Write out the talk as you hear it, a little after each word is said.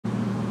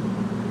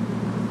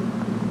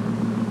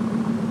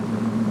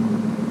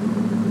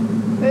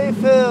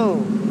Hey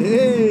Phil!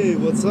 Hey,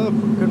 what's up?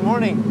 Good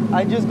morning.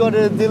 I just got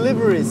a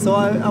delivery, so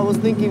I was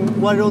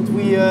thinking, why don't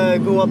we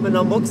go up and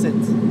unbox it?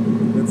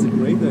 That's a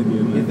great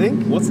idea, man. You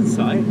think? What's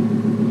inside?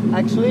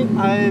 Actually,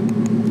 I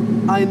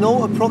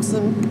know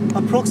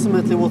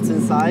approximately what's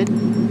inside,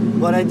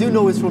 but I do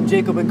know it's from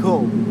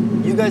Jacob&Co.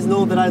 You guys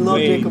know that I love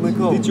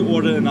Jacob&Co. Did you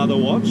order another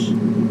watch?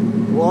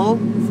 Well,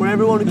 for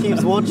everyone who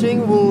keeps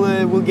watching,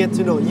 we'll get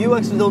to know. You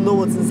actually don't know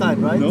what's inside,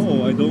 right?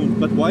 No, I don't.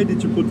 But why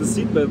did you put the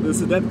seatbelt?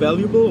 Is it that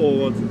valuable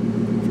or what?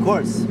 Of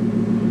course.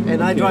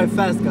 And I drive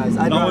fast, guys.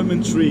 Now I'm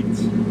intrigued.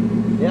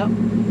 Yeah.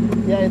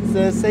 Yeah,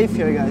 it's safe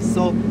here, guys.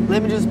 So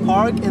let me just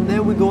park and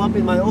then we go up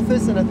in my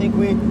office and I think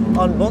we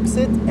unbox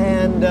it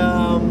and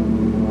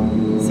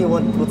see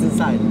what's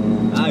inside.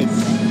 Nice.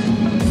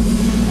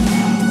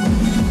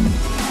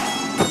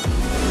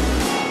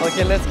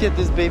 Okay, let's get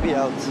this baby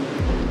out.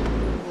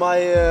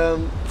 My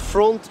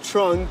front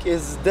trunk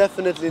is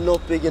definitely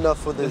not big enough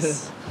for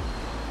this.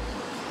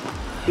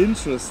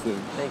 Interesting.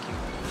 Thank you.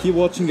 Keep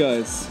watching,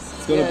 guys.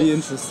 It's gonna be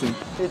interesting.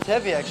 It's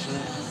heavy, actually.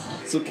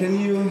 So can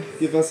you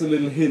give us a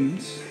little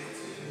hint?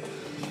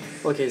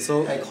 Okay,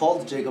 so I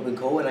called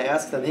Jacob&Co and I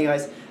asked them, hey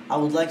guys, I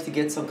would like to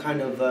get some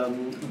kind of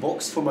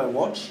box for my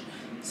watch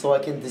so I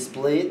can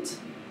display it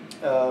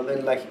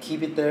and like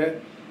keep it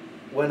there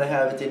when I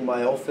have it in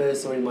my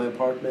office or in my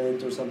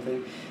apartment or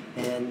something.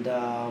 And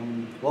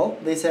well,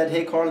 they said,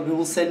 hey Carl, we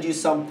will send you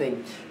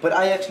something. But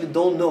I actually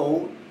don't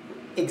know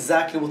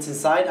exactly what's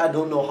inside. I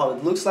don't know how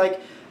it looks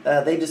like.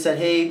 They just said,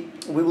 hey,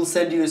 we will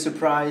send you a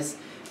surprise.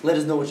 Let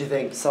us know what you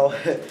think. So,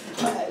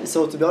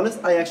 so to be honest,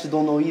 I actually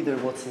don't know either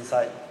what's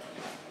inside.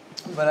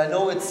 But I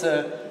know it's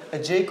a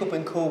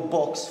Jacob&Co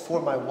box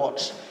for my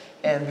watch.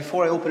 And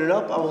before I open it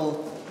up, I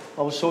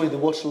will show you the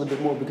watch a little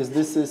bit more because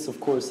this is, of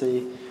course,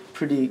 a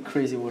pretty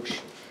crazy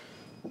watch.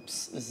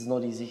 Oops, this is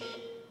not easy.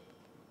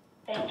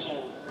 Thank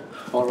you.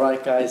 All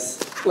right, guys.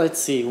 Let's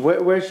see.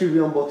 Where should we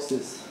unbox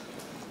this?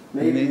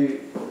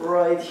 Maybe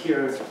right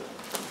here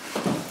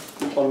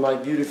on my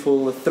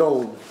beautiful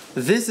throne.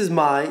 This is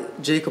my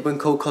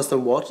Jacob&Co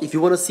custom watch. If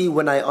you want to see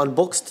when I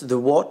unboxed the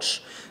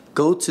watch,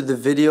 go to the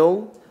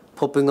video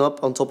popping up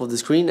on top of the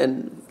screen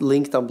and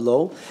link down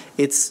below.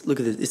 It's,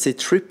 look at it, it's a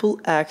triple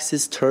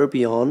axis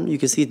tourbillon. You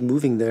can see it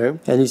moving there.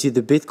 And you see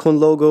the Bitcoin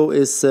logo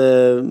is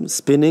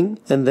spinning.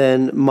 And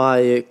then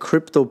my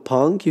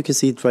CryptoPunk, you can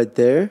see it right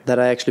there, that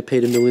I actually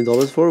paid $1 million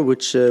for,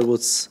 which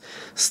was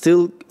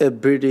still a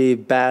pretty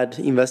bad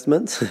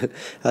investment.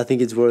 I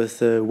think it's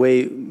worth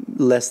way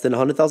less than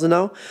 100,000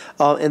 now.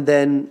 And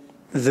then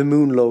the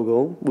moon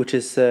logo, which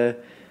is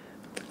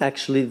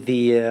actually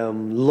the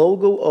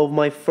logo of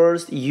my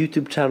first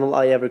YouTube channel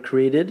I ever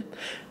created.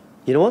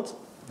 You know what?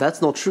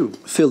 That's not true.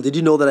 Phil, did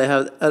you know that I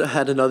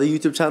had another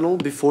YouTube channel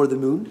before the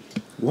moon?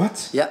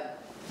 What? Yeah.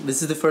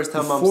 This is the first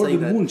time I'm saying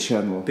that. Before the moon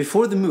channel?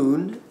 Before the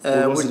moon.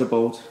 What was it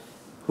about?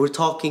 We're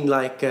talking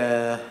like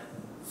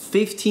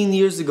 15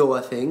 years ago,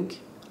 I think.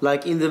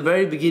 Like in the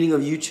very beginning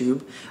of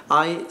YouTube,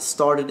 I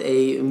started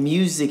a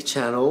music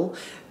channel.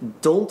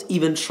 Don't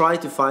even try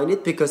to find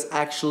it because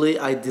actually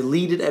I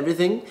deleted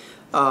everything.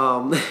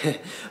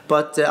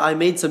 But I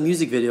made some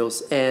music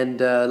videos and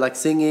like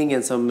singing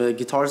and some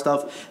guitar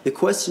stuff. The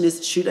question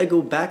is, should I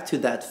go back to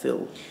that,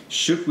 Phil?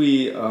 Should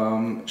we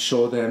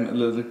show them a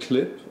little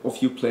clip of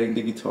you playing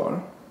the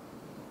guitar?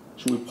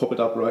 Should we pop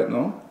it up right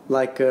now?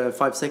 Like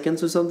 5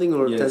 seconds or something,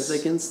 or 10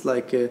 seconds?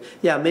 Like,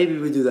 yeah, maybe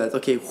we do that.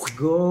 Okay.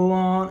 Go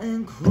on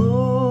and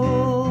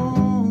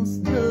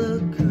close the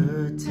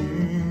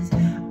curtains.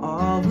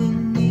 All we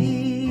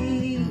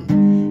need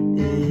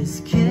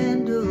is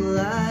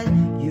candlelight,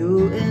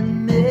 you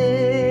and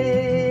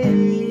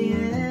me,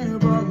 and a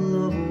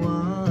bottle of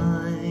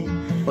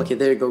wine. Okay,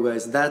 there you go,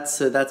 guys.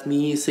 That's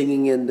me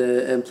singing and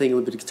playing a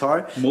little bit of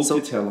guitar.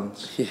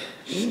 Multi-talent. Yeah.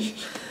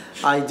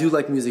 I do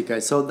like music,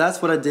 guys. So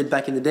that's what I did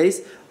back in the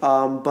days.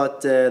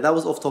 But that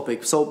was off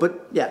topic. So,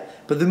 but yeah.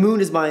 But the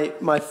moon is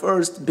my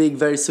first big,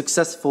 very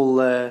successful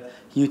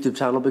YouTube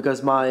channel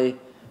because my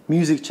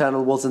music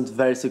channel wasn't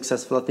very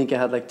successful. I think I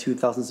had like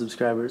 2,000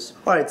 subscribers.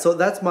 All right, so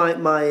that's my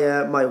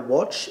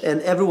watch, and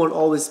everyone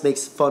always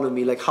makes fun of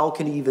me. Like, how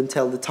can you even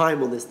tell the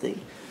time on this thing?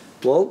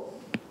 Well,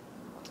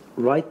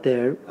 right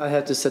there, I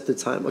had to set the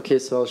time. Okay,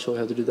 so I'll show you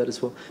how to do that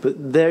as well.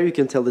 But there you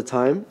can tell the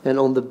time, and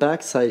on the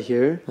back side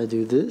here, I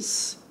do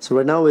this. So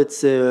right now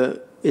it's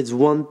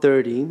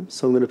 1:30,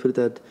 so I'm gonna put it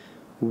at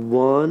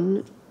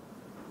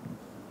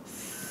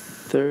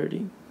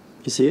 1:30.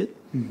 You see it?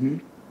 Mm-hmm.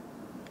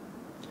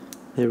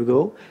 There we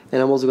go.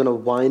 And I'm also gonna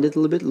wind it a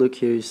little bit. Look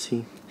here, you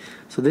see.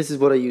 So this is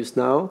what I use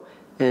now,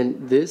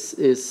 and this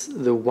is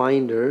the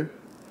winder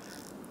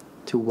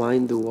to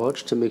wind the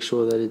watch to make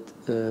sure that it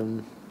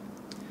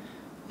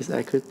is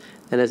accurate.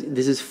 And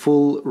this is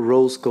full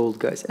rose gold,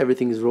 guys.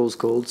 Everything is rose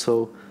gold,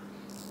 so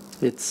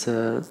it's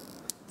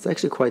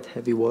actually quite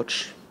heavy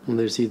watch. And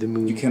there you see the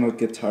moon. You cannot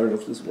get tired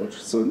of this watch.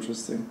 It's so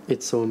interesting.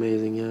 It's so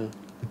amazing, yeah.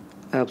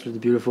 Absolutely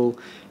beautiful.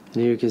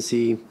 And here you can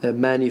see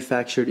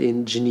manufactured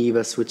in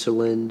Geneva,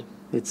 Switzerland.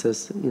 It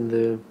says in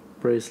the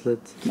bracelet.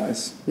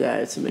 Nice. Yeah,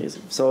 it's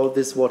amazing. So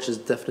this watch is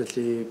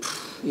definitely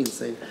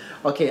insane.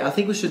 Okay, I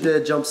think we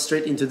should jump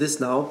straight into this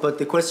now. But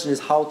the question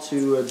is how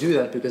to do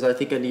that, because I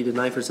think I need a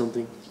knife or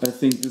something. I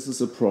think this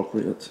is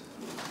appropriate.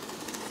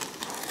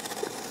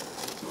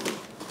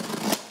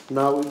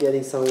 Now we're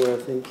getting somewhere,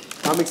 I think.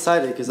 I'm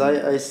excited because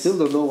I still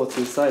don't know what's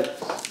inside.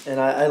 And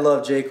I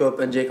love Jacob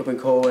and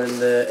Jacob&Co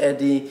and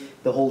Eddie,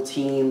 the whole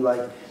team,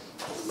 like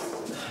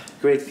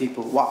great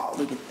people. Wow,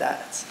 look at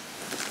that.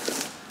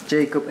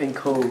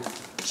 Jacob&Co,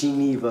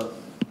 Geneva.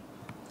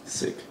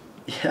 Sick.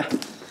 Yeah,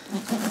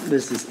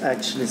 this is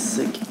actually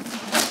sick.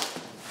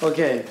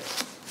 Okay,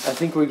 I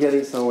think we're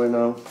getting somewhere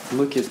now.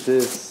 Look at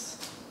this.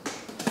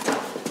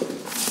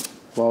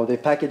 Wow, they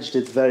packaged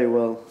it very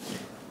well.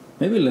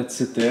 Maybe let's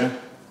sit there.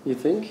 You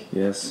think?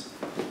 Yes.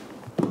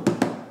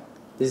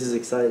 This is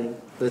exciting.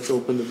 Let's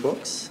open the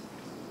box.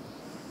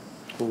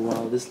 Oh,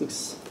 wow, this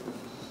looks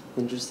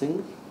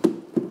interesting.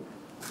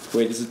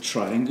 Wait, is it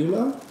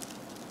triangular?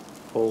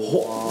 Oh,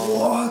 wow.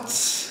 What?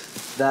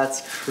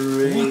 That's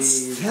crazy.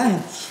 What's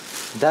that?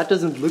 That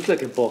doesn't look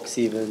like a box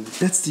even.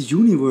 That's the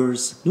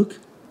universe. Look.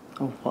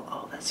 Oh,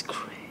 wow, that's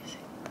crazy.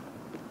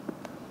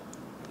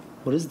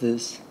 What is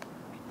this?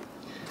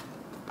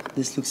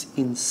 This looks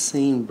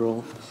insane,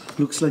 bro.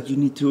 Looks like you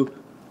need to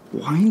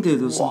wind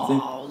it or something.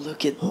 Wow,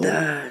 look at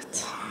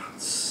that.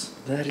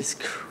 That is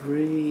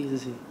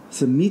crazy.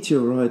 It's a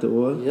meteorite or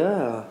what?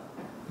 Yeah.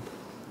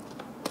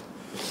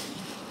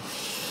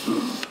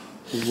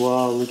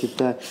 Wow, look at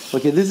that.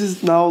 Okay, this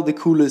is now the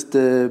coolest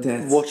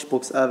watch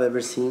box I've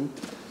ever seen.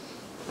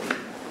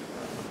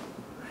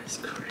 That's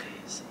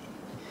crazy.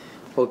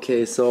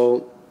 Okay,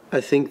 so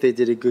I think they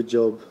did a good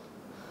job.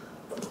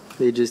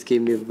 They just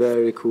gave me a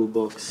very cool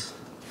box.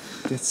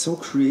 That's so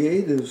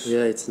creative.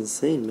 Yeah, it's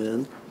insane,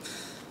 man.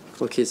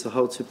 Okay, so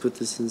how to put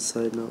this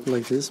inside now?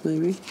 Like this,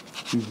 maybe?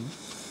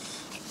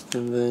 Mm-hmm.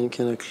 And then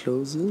can I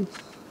close it?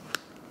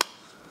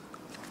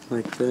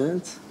 Like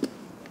that.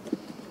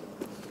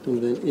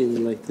 And then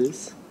in like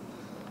this.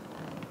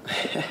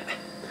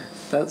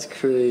 That's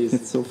crazy.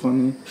 It's so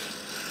funny.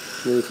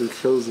 Then you can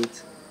close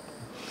it.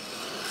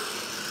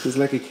 It's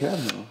like a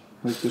camera,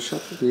 like the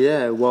shutter.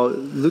 Yeah, wow,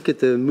 look at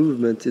the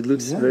movement. It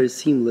looks very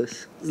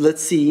seamless.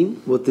 Let's see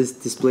what this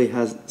display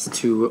has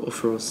to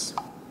offer us.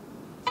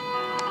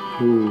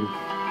 Ooh.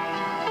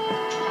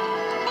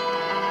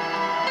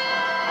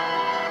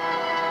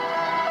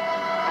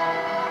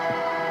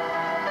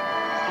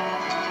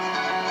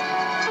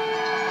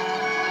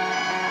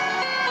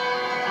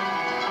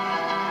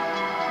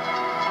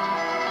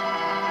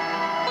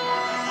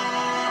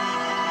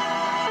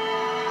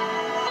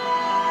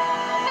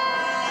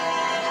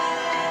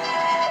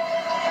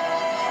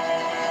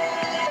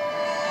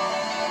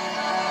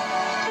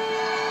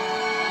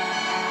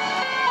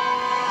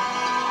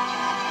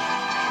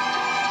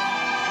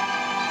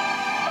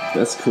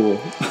 That's cool.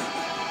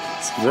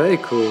 It's very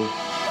cool.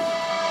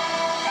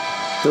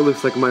 That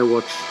looks like my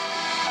watch.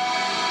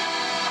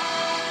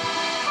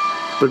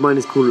 But mine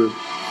is cooler.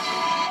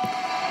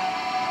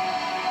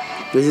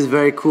 This is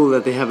very cool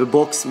that they have a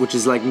box which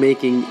is like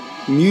making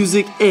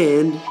music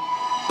and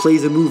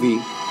plays a movie.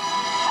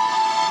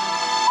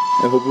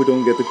 I hope we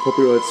don't get the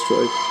copyright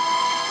strike.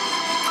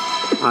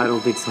 I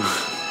don't think so.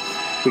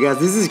 Because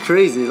this is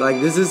crazy. Like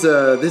this is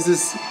a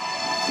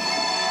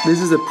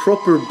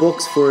proper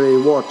box for a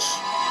watch.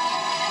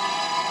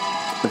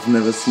 I've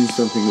never seen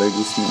something like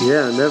this, man.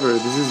 Yeah, never.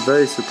 This is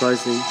very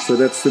surprising. So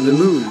that's the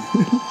moon.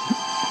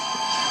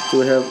 Do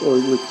we have? Oh,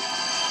 look.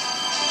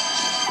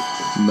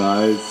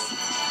 Nice.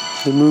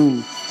 The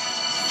moon.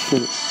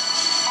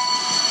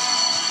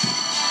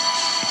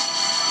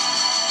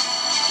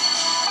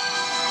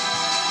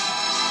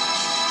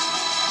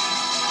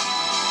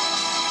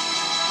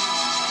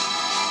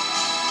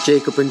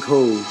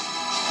 Jacob&Co,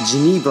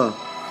 Geneva.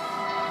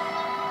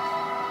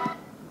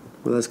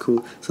 Well, that's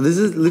cool. So this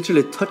is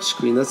literally a touch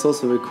screen. That's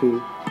also very cool.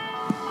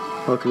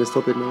 How can I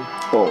stop it now?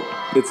 Oh,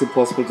 it's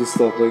impossible to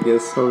stop, I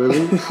guess. Oh,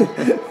 really? We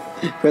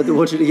have to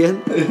watch it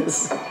again?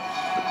 Yes.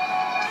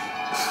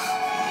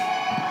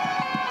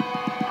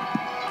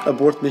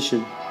 Abort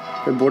mission.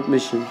 Abort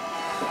mission.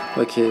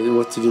 Okay,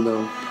 what to do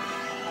now?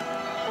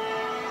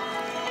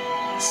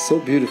 So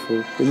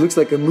beautiful. It looks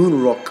like a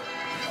moon rock.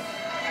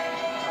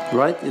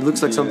 Right? It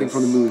looks like something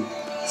from the moon.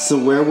 So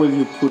where will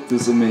you put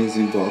this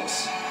amazing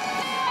box?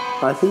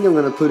 I think I'm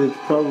gonna put it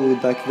probably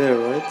back there,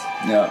 right?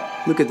 Yeah.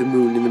 Look at the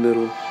moon in the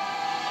middle.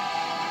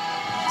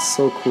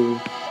 So cool.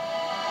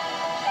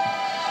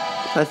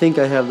 I think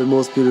I have the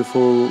most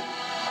beautiful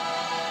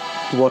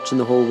watch in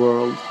the whole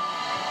world.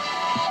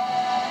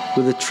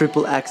 With a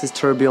triple axis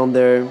tourbillon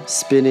there,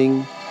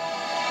 spinning,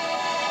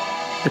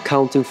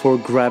 accounting for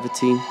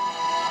gravity.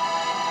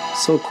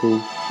 So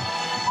cool.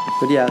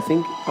 But yeah, I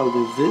think I'll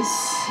do this.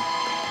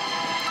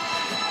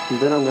 And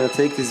then I'm gonna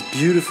take this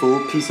beautiful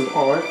piece of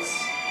art.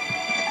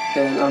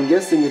 And I'm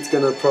guessing it's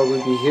gonna probably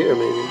be here,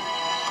 maybe.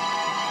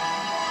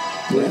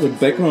 Yeah, the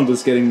background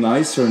is getting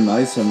nicer and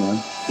nicer, man.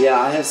 Yeah,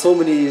 I have so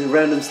many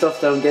random stuff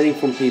that I'm getting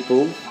from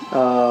people.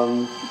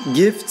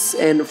 Gifts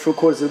and, of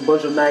course, a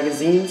bunch of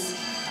magazines.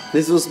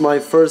 This was my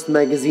first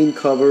magazine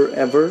cover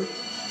ever.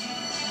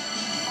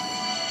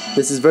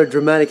 This is very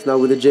dramatic now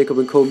with the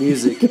Jacob&Co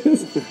music.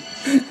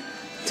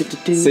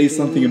 Say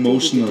something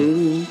emotional.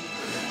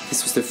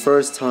 This was the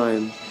first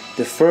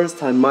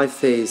time my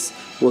face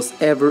was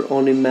ever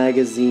on a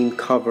magazine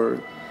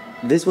cover.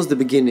 This was the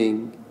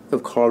beginning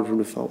of Carl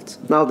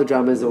Runefelt. Now the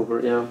drama is over,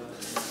 yeah.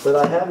 But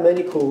I have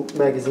many cool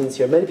magazines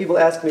here. Many people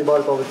ask me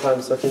about it all the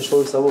time, so I can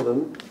show you some of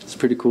them. It's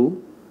pretty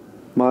cool.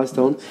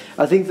 Milestone.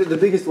 I think that the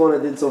biggest one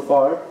I did so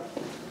far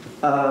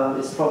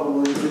is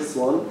probably this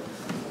one.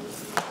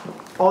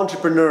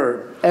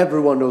 Entrepreneur.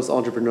 Everyone knows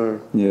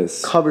Entrepreneur.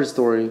 Yes. Cover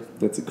story.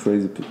 That's a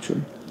crazy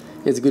picture.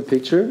 It's a good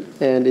picture,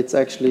 and it's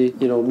actually,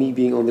 you know, me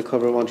being on the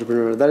cover of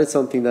Entrepreneur. That is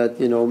something that,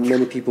 you know,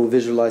 many people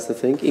visualize, I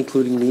think,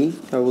 including me.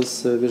 I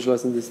was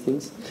visualizing these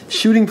things.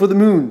 Shooting for the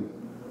moon.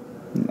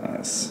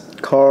 Nice.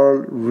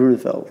 Carl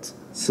Runefelt.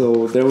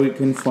 So there we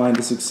can find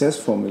the success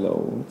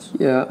formula.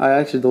 Yeah, I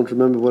actually don't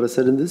remember what I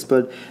said in this,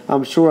 but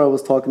I'm sure I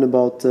was talking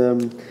about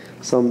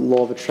some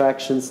law of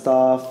attraction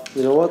stuff.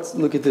 You know what?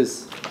 Look at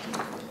this.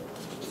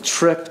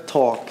 Trep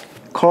Talk.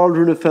 Carl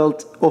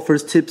Runefelt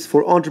offers tips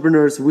for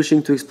entrepreneurs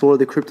wishing to explore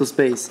the crypto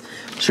space.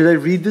 Should I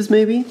read this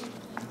maybe?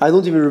 I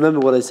don't even remember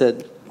what I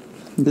said.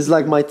 This is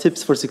like my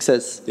tips for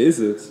success. Is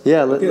it?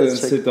 Yeah, let's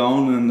sit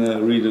down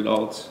and read it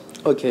out.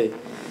 Okay.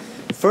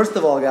 First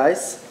of all,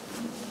 guys,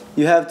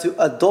 you have to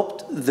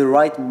adopt the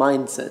right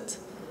mindset.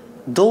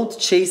 Don't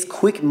chase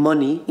quick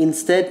money.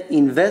 Instead,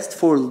 invest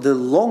for the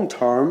long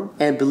term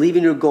and believe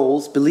in your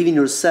goals, believe in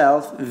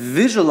yourself,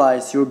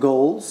 visualize your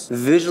goals,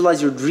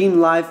 visualize your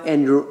dream life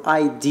and your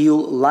ideal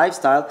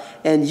lifestyle,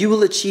 and you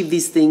will achieve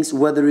these things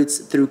whether it's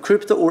through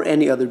crypto or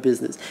any other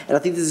business. And I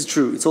think this is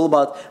true. It's all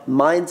about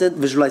mindset,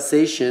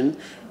 visualization,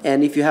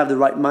 and if you have the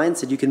right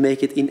mindset, you can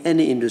make it in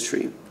any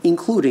industry,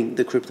 including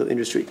the crypto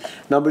industry.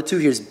 Number 2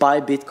 here is buy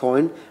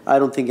Bitcoin. I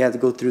don't think I have to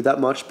go through that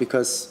much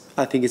because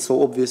I think it's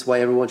so obvious why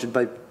everyone should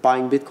be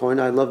buying Bitcoin.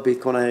 I love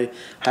Bitcoin. I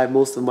have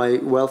most of my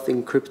wealth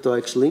in crypto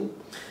actually,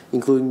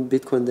 including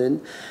Bitcoin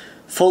then.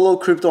 Follow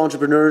crypto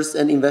entrepreneurs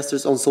and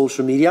investors on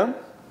social media.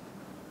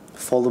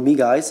 Follow me,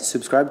 guys.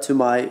 Subscribe to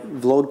my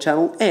vlog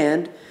channel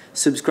and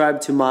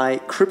subscribe to my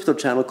crypto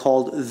channel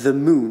called The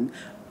Moon.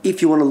 If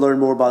you want to learn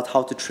more about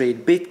how to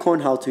trade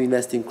Bitcoin, how to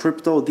invest in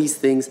crypto, these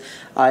things,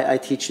 I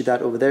teach you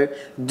that over there.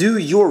 Do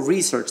your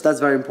research. That's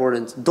very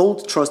important.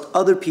 Don't trust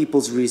other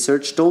people's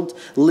research. Don't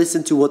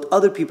listen to what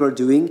other people are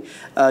doing.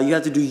 You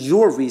have to do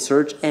your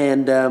research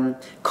and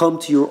come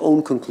to your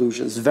own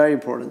conclusions. Very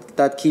important.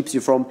 That keeps you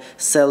from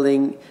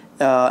selling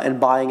and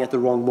buying at the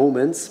wrong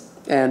moments.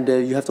 And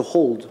you have to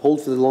hold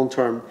for the long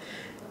term.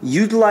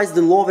 Utilize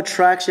the law of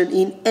attraction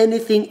in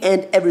anything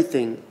and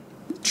everything.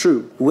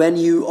 True. When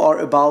you are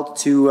about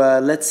to,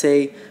 let's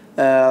say,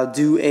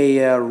 do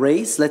a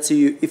race, let's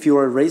say if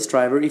you're a race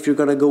driver, if you're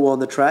going to go on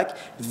the track,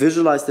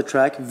 visualize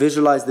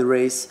the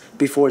race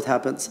before it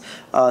happens.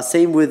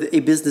 Same with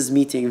a business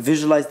meeting,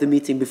 visualize the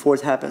meeting before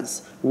it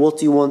happens. What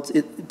do you want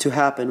it to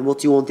happen? What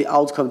do you want the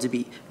outcome to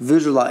be?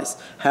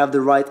 Visualize. Have the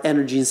right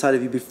energy inside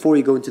of you before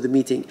you go into the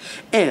meeting.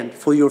 And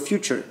for your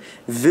future,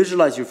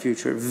 visualize your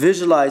future.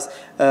 Visualize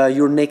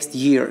your next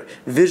year.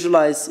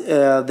 Visualize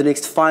the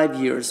next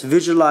 5 years.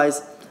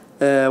 Visualize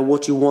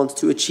what you want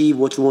to achieve,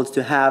 what you want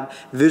to have.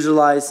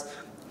 Visualize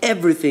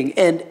everything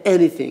and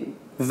anything.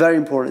 Very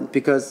important,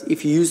 because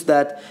if you use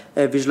that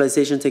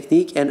visualization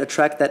technique and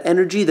attract that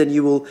energy, then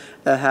you will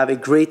have a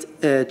great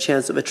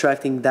chance of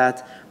attracting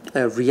that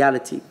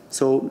reality.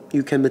 So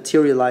you can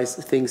materialize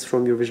things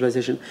from your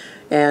visualization.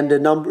 And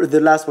the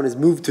last one is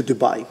move to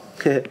Dubai.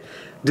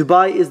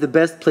 Dubai is the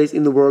best place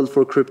in the world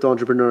for crypto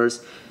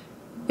entrepreneurs,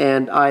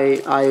 and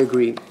I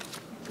agree.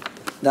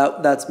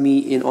 That's me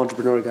in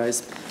Entrepreneur,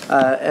 guys.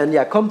 And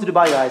yeah, come to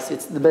Dubai, guys.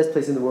 It's the best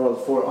place in the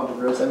world for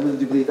entrepreneurs. I really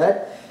do believe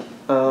that.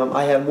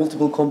 I have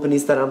multiple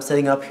companies that I'm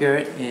setting up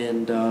here.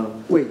 And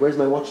wait, where's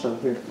my watch now?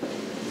 Here.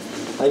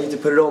 I need to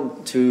put it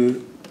on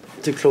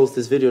to close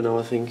this video now,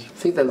 I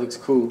think that looks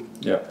cool.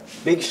 Yeah.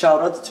 Big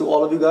shout out to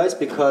all of you guys,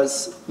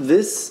 because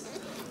this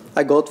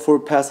I got for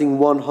passing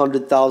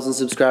 100,000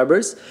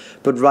 subscribers,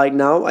 but right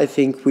now I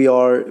think we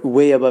are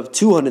way above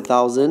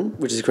 200,000,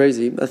 which is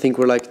crazy. I think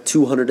we're like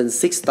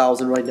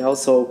 206,000 right now,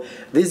 so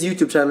this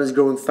YouTube channel is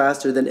growing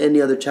faster than any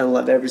other channel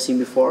I've ever seen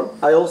before.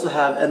 I also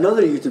have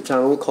another YouTube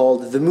channel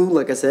called The Moon,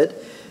 like I said,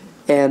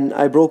 and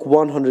I broke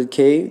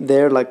 100K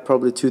there like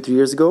probably 2-3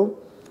 years ago.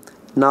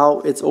 Now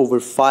it's over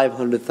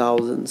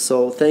 500,000,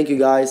 so thank you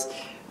guys.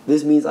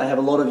 This means I have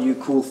a lot of you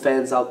cool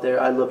fans out there.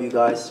 I love you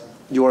guys.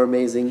 You are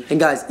amazing. And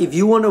guys, if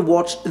you want to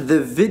watch the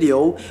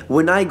video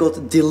when I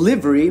got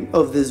delivery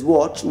of this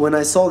watch, when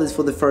I saw this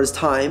for the first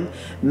time,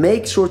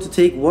 make sure to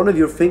take one of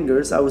your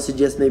fingers, I would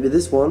suggest maybe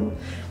this one,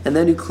 and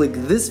then you click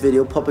this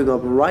video popping up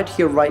right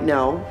here, right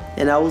now,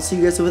 and I will see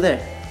you guys over there.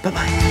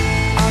 Bye-bye.